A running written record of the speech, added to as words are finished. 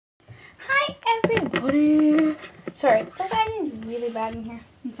Hi everybody! Sorry, the lighting is really bad in here.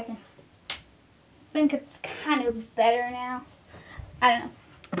 1 second. I think it's kind of better now. I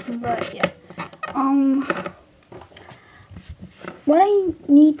don't know. But yeah. What I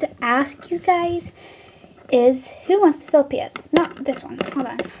need to ask you guys is who wants this LPS? Not this one. Hold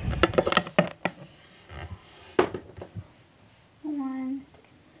on. 1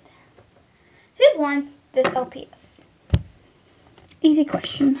 second. Who wants this LPS? Easy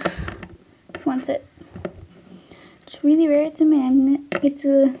question. Who wants it? It's really rare. It's a magnet. It's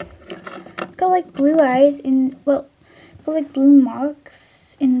got like blue eyes and well, it's got like blue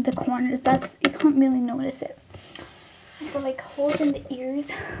marks in the corners. You can't really notice it. It's got like holes in the ears,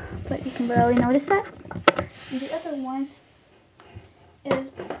 but you can barely notice that. And the other one is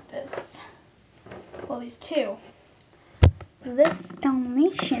this. Well, these two. This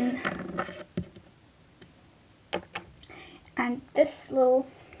Dalmatian and this little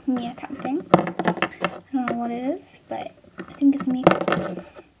meerkat thing. I don't know what it is, but I think it's meerkat.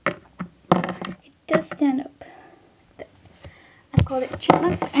 It does stand up. I call it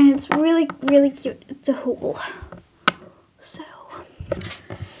chipmunk, and it's really, really cute. It's a hole.